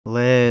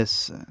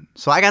this.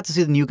 So I got to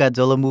see the new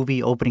Godzilla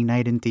movie opening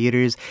night in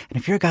theaters, and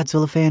if you're a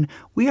Godzilla fan,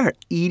 we are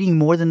eating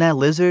more than that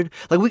lizard.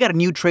 Like, we got a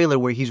new trailer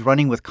where he's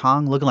running with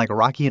Kong looking like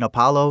Rocky and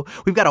Apollo.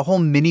 We've got a whole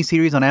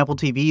mini-series on Apple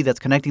TV that's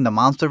connecting the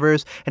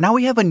MonsterVerse, and now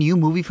we have a new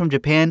movie from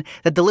Japan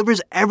that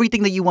delivers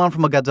everything that you want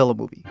from a Godzilla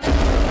movie.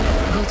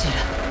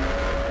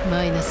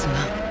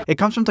 It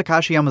comes from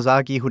Takashi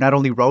Yamazaki, who not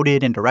only wrote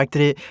it and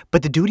directed it,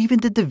 but the dude even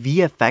did the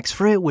VFX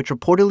for it, which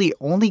reportedly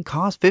only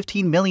cost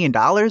 $15 million.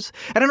 I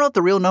don't know if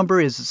the real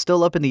number is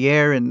still up in the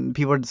air and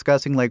people are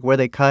discussing like where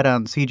they cut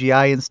on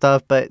CGI and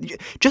stuff, but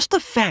just the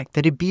fact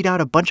that it beat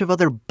out a bunch of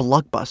other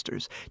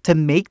blockbusters to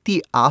make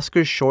the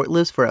Oscars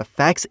shortlist for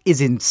effects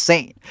is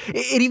insane.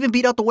 It even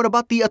beat out the one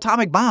about the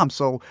atomic bomb,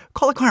 so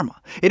call it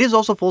karma. It is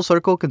also full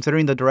circle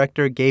considering the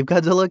director gave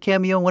Godzilla a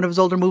cameo in one of his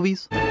older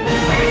movies.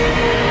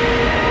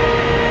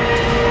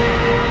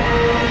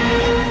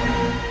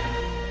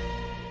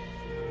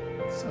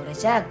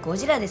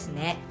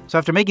 So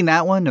after making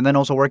that one, and then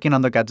also working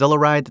on the Godzilla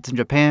ride that's in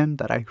Japan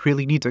that I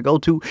really need to go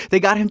to, they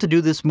got him to do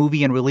this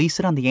movie and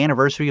release it on the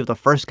anniversary of the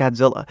first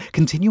Godzilla,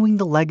 continuing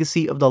the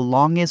legacy of the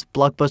longest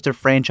blockbuster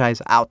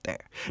franchise out there.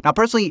 Now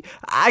personally,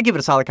 I give it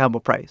a solid combo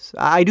price.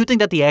 I do think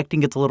that the acting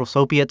gets a little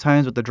soapy at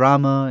times with the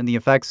drama, and the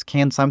effects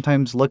can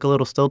sometimes look a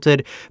little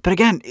stilted, but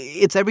again,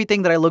 it's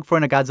everything that I look for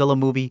in a Godzilla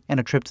movie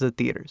and a trip to the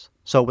theaters.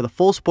 So with a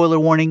full spoiler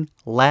warning,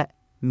 let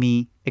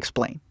me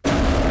explain.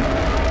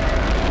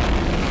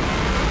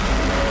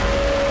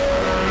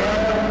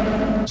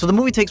 So the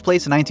movie takes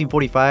place in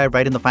 1945,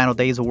 right in the final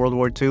days of World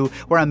War II,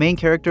 where our main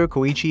character,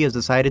 Koichi, has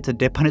decided to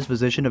dip on his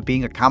position of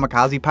being a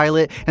kamikaze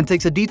pilot and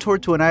takes a detour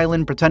to an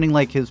island pretending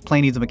like his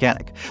plane needs a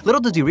mechanic.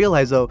 Little does he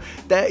realize, though,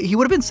 that he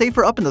would have been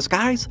safer up in the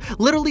skies.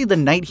 Literally the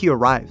night he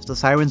arrives, the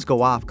sirens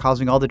go off,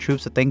 causing all the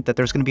troops to think that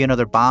there's going to be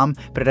another bomb,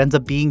 but it ends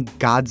up being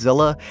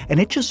Godzilla, and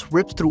it just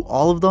rips through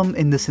all of them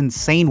in this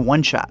insane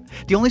one-shot.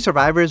 The only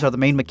survivors are the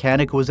main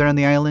mechanic who was there on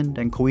the island,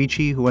 and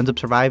Koichi, who ends up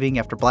surviving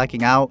after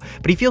blacking out,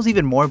 but he feels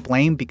even more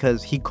blamed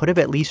because he could have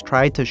at least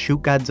tried to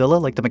shoot Godzilla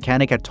like the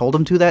mechanic had told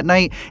him to that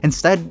night.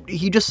 Instead,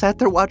 he just sat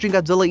there watching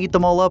Godzilla eat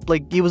them all up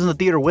like he was in the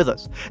theater with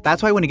us.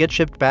 That's why when he gets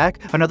shipped back,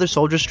 another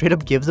soldier straight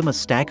up gives him a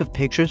stack of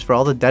pictures for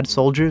all the dead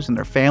soldiers and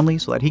their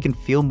families so that he can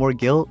feel more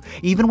guilt.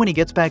 Even when he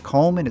gets back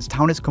home and his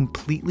town is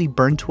completely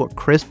burned to a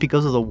crisp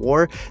because of the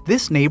war,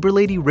 this neighbor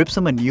lady rips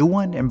him a new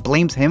one and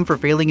blames him for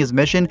failing his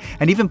mission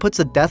and even puts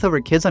the death of her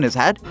kids on his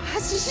head.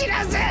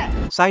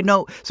 Side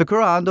note,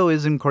 Sakura Ando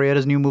is in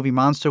Koreeda's new movie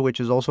Monster,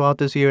 which is also out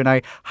this year, and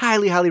I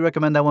highly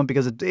recommend that one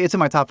because it's in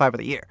my top 5 of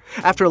the year.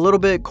 After a little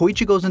bit,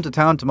 Koichi goes into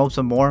town to mope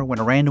some more when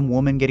a random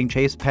woman getting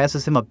chased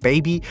passes him a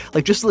baby,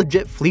 like just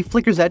legit flea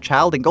flickers that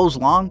child and goes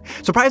long.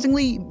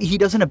 Surprisingly, he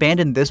doesn't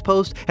abandon this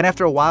post, and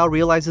after a while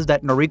realizes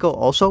that Noriko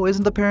also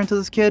isn't the parent of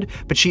this kid,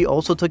 but she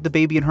also took the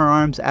baby in her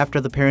arms after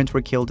the parents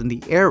were killed in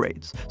the air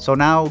raids. So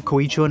now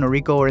Koichi and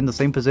Noriko are in the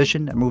same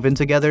position and move in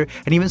together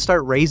and even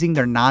start raising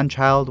their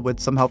non-child with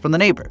some help from the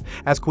neighbor,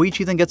 as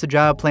Koichi then gets a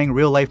job playing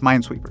real-life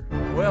minesweeper.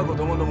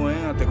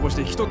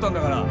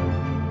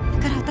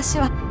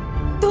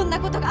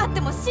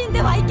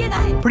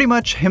 Pretty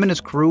much, him and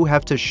his crew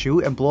have to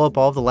shoot and blow up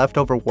all of the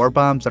leftover war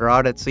bombs that are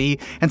out at sea,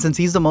 and since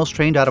he's the most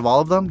trained out of all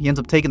of them, he ends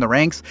up taking the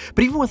ranks.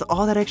 But even with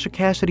all that extra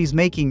cash that he's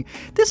making,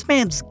 this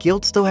man's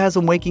guilt still has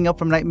him waking up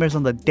from nightmares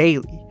on the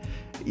daily.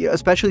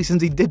 Especially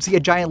since he did see a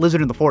giant lizard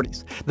in the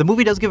 40s. The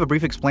movie does give a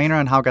brief explainer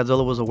on how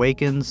Godzilla was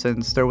awakened,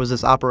 since there was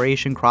this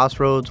Operation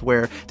Crossroads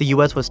where the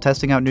US was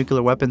testing out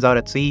nuclear weapons out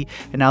at sea,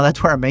 and now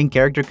that's where our main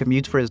character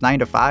commutes for his 9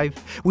 to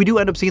 5. We do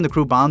end up seeing the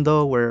crew bond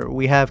though, where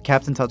we have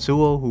Captain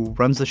Tatsuo, who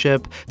runs the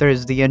ship,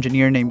 there's the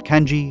engineer named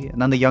Kenji,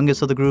 and then the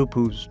youngest of the group,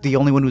 who's the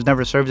only one who's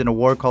never served in a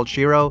war, called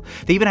Shiro.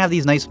 They even have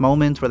these nice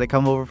moments where they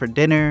come over for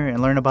dinner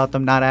and learn about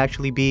them not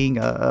actually being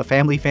a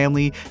family,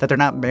 that they're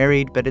not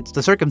married, but it's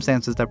the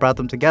circumstances that brought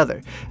them together.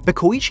 But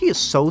Koichi is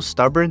so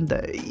stubborn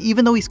that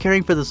even though he's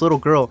caring for this little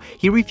girl,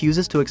 he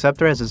refuses to accept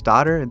her as his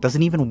daughter and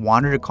doesn't even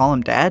want her to call him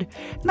dad.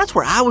 And that's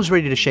where I was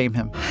ready to shame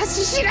him.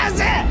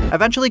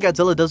 Eventually,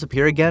 Godzilla does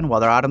appear again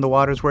while they're out in the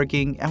waters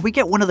working, and we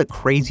get one of the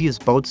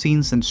craziest boat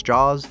scenes since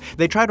Jaws.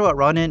 They try to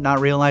outrun it, not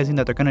realizing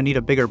that they're going to need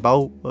a bigger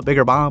boat, a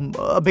bigger bomb,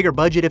 a bigger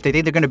budget if they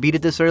think they're going to beat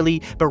it this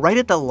early. But right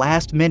at the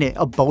last minute,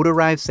 a boat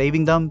arrives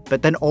saving them,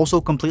 but then also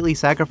completely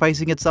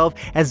sacrificing itself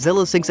as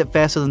Zilla sinks it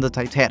faster than the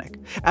Titanic.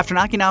 After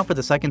knocking out for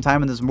the second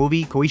time in this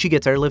movie, Koichi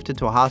gets airlifted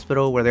to a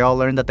hospital where they all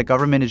learn that the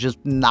government is just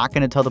not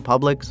going to tell the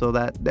public so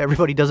that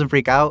everybody doesn't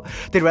freak out.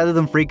 They'd rather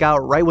them freak out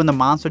right when the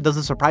monster does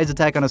a surprise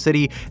attack on a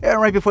city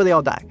and right before they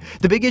all die.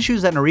 The big issue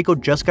is that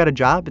Noriko just got a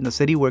job in the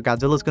city where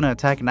Godzilla's going to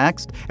attack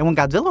next, and when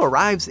Godzilla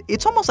arrives,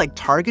 it's almost like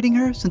targeting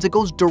her since it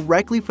goes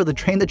directly for the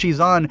train that she's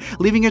on,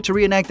 leaving her to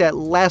reenact that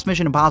last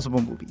Mission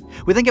Impossible movie.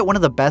 We then get one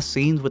of the best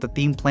scenes with the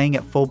theme playing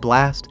at full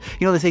blast.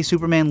 You know, they say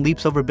Superman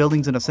leaps over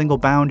buildings in a single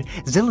bound.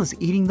 Zilla's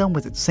eating them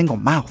with its single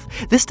mouth.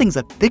 This thing's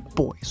a thick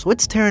boy, so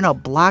it's tearing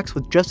up blocks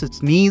with just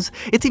its knees.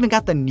 It's even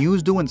got the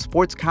news doing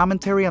sports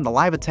commentary on the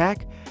live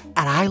attack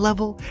at eye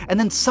level, and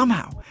then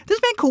somehow, this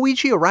man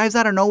Koichi arrives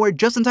out of nowhere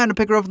just in time to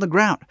pick her up from the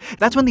ground.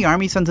 That's when the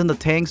army sends in the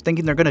tanks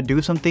thinking they're gonna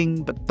do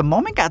something, but the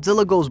moment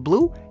Godzilla goes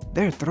blue,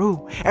 they're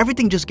through.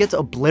 Everything just gets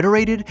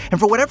obliterated, and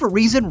for whatever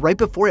reason, right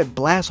before it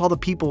blasts all the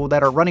people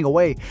that are running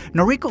away,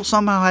 Noriko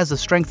somehow has the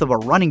strength of a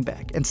running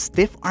back and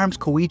stiff arms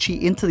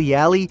Koichi into the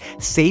alley,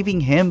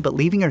 saving him but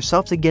leaving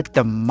herself to get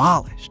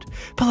demolished.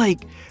 But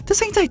like, this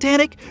ain't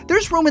Titanic.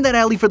 There's room in that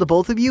alley for the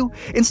both of you.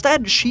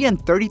 Instead, she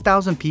and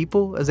 30,000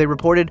 people, as they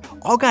reported,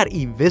 all got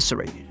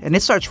eviscerated, and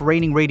it starts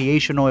raining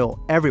radiation oil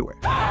everywhere.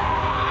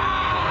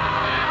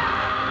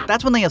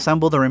 That's when they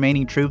assemble the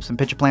remaining troops and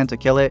pitch a plan to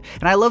kill it,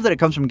 and I love that it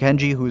comes from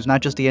Kenji, who's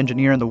not just the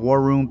engineer in the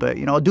war room, but,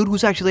 you know, a dude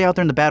who's actually out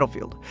there in the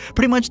battlefield.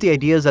 Pretty much the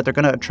idea is that they're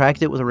gonna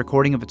attract it with a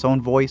recording of its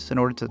own voice in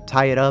order to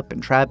tie it up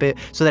and trap it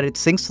so that it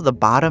sinks to the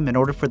bottom in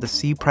order for the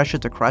sea pressure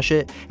to crush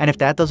it, and if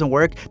that doesn't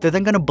work, they're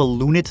then gonna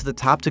balloon it to the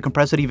top to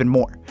compress it even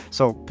more.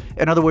 So,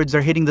 in other words,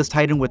 they're hitting this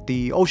titan with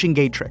the ocean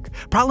gate trick.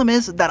 Problem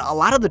is that a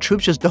lot of the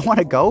troops just don't want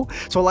to go,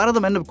 so a lot of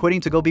them end up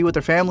quitting to go be with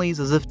their families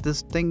as if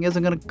this thing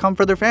isn't gonna come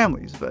for their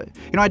families. But,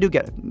 you know, I do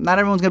get it. Not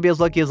everyone's gonna be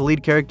as lucky as the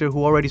lead character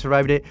who already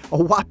survived it a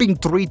whopping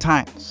 3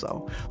 times,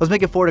 so let's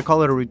make it 4 to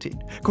call it a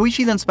routine.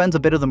 Koichi then spends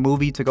a bit of the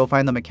movie to go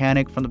find the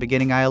mechanic from the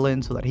beginning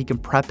island so that he can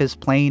prep his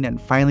plane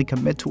and finally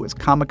commit to his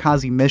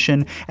kamikaze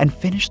mission and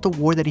finish the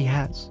war that he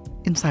has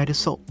inside his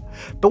soul.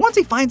 But once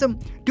he finds him,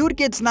 dude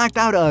gets knocked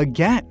out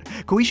again.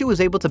 Koichi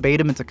was able to bait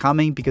him into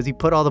coming because he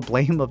put all the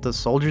blame of the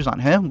soldiers on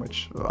him,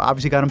 which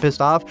obviously got him pissed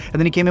off, and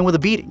then he came in with a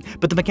beating.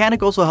 But the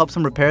mechanic also helps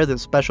him repair the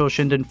special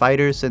Shinden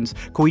fighter since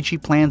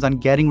Koichi plans on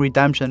getting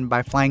redemption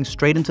by flying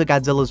straight into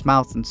Godzilla's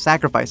mouth and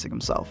sacrificing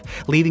himself,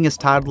 leaving his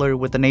toddler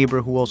with the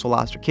neighbor who also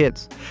lost her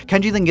kids.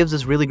 Kenji then gives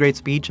this really great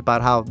speech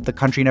about how the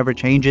country never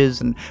changes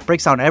and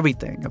breaks down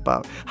everything,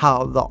 about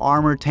how the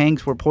armored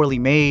tanks were poorly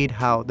made,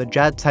 how the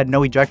jets had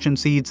no ejection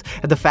seats,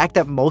 and the fact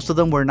that most of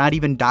them were not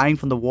even dying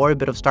from the war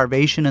but of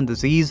starvation and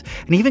disease,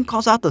 and even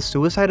calls out the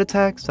suicide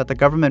attacks that the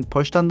government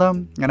pushed on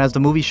them, and as the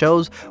movie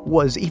shows,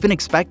 was even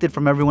expected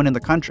from everyone in the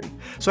country.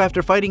 So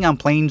after fighting on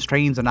planes,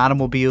 trains, and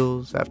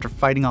automobiles, after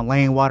fighting on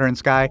land, water, and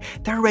sky,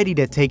 they're ready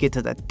to take it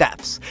to the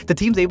depths. The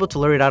team's able to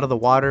lure it out of the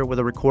water with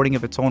a recording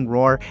of its own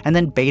roar, and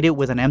then bait it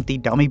with an empty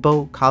dummy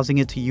boat, causing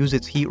it to use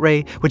its heat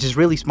ray, which is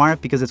really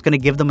smart because it's going to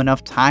give them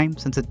enough time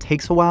since it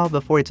takes a while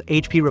before its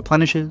HP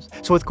replenishes.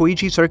 So with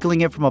Koichi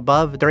circling it from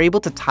above, they're able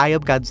to tie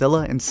up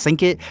Godzilla and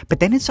sink it, but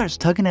then it starts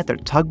tugging at their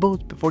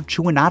tugboats before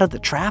chewing out of the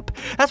trap.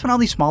 That's when all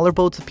these smaller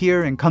boats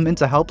appear and come in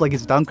to help like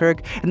it's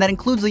Dunkirk, and that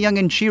includes the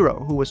young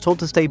Shiro, who was told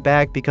to stay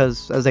back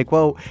because, as they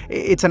quote,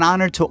 it's an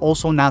honor to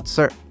also not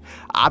serve.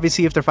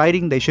 Obviously, if they're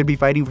fighting, they should be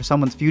fighting for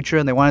someone's future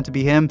and they want it to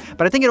be him,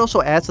 but I think it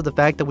also adds to the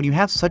fact that when you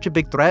have such a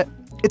big threat,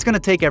 it's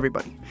gonna take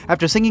everybody.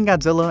 After sinking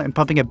Godzilla and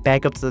pumping it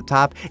back up to the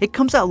top, it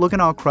comes out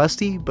looking all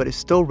crusty, but is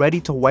still ready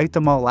to wipe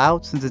them all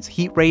out since its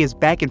heat ray is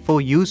back in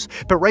full use.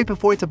 But right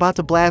before it's about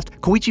to blast,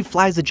 Koichi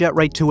flies the jet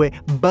right to it,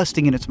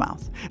 busting in its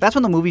mouth. That's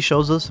when the movie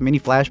shows us a mini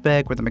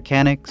flashback where the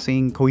mechanic,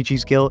 seeing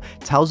Koichi's guilt,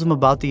 tells him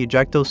about the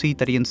ejecto seat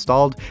that he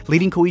installed,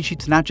 leading Koichi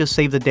to not just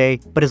save the day,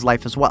 but his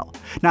life as well.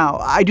 Now,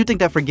 I do think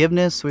that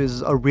forgiveness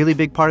was a really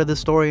big part of this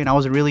story, and I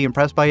was really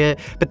impressed by it,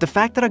 but the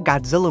fact that a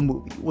Godzilla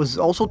movie was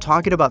also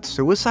talking about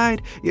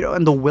suicide, you know,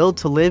 and the will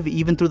to live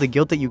even through the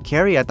guilt that you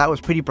carry, I thought was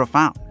pretty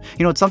profound.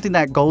 You know, it's something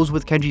that goes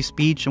with Kenji's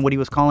speech and what he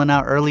was calling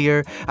out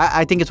earlier.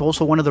 I think it's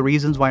also one of the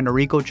reasons why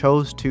Noriko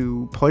chose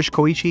to push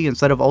Koichi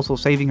instead of also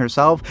saving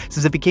herself,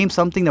 since it became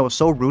something that was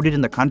so rooted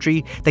in the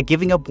country that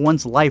giving up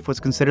one's life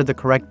was considered the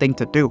correct thing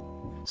to do.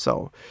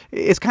 So,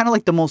 it's kind of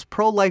like the most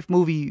pro-life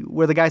movie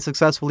where the guy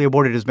successfully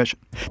aborted his mission.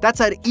 That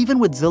said, even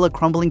with Zilla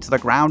crumbling to the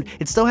ground,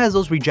 it still has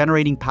those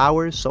regenerating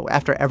powers, so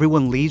after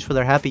everyone leaves for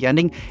their happy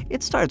ending,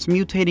 it starts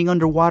mutating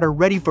underwater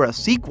ready for a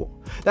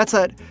sequel. That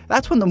said,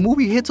 that's when the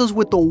movie hits us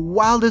with the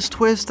wildest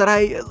twist that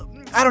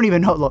I don't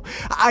even know. Look,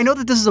 I know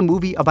that this is a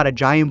movie about a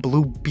giant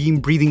blue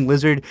beam-breathing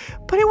lizard,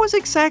 but it was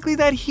exactly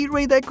that heat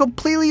ray that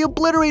completely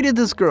obliterated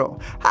this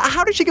girl.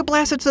 How did she get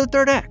blasted to the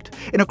third act?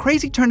 In a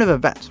crazy turn of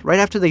events, right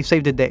after they've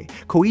saved the day,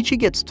 Koichi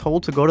gets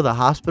told to go to the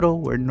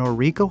hospital where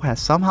Noriko has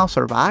somehow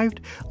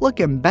survived,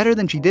 looking better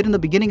than she did in the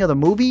beginning of the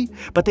movie,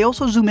 but they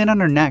also zoom in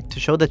on her neck to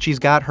show that she's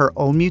got her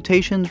own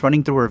mutations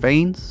running through her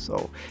veins,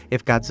 so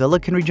if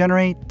Godzilla can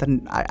regenerate,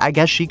 then I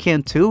guess she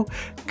can too,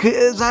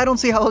 cause I don't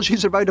see how else she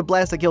survived a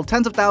blast that killed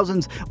tens of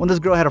thousands when this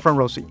girl had a front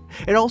row seat.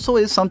 It also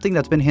is something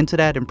that's been hinted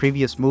at in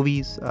previous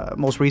movies,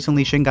 most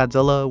recently Shin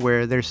Godzilla,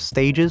 where there's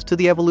stages to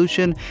the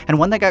evolution, and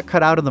one that got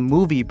cut out of the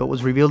movie but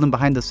was revealed in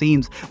behind the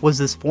scenes was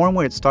this form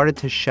where it started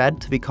to shed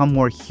to become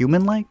more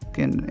human-like,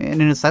 and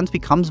in a sense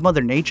becomes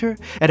Mother Nature.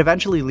 It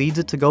eventually leads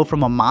it to go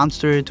from a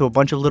monster to a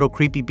bunch of little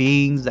creepy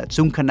beings that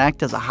soon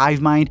connect as a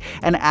hive mind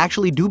and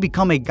actually do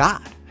become a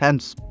god.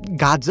 hence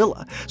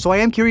Godzilla. So I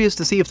am curious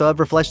to see if they'll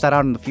ever flesh that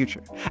out in the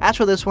future. As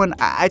for this one,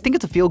 I think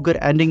it's a feel-good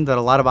ending that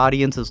a lot of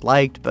audiences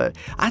liked, but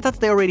I thought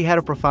they already had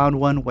a profound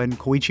one when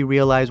Koichi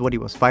realized what he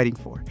was fighting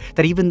for.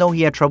 That even though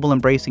he had trouble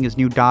embracing his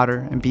new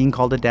daughter and being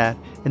called a dad,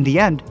 in the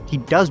end, he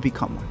does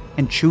become one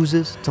and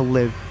chooses to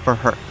live for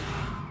her.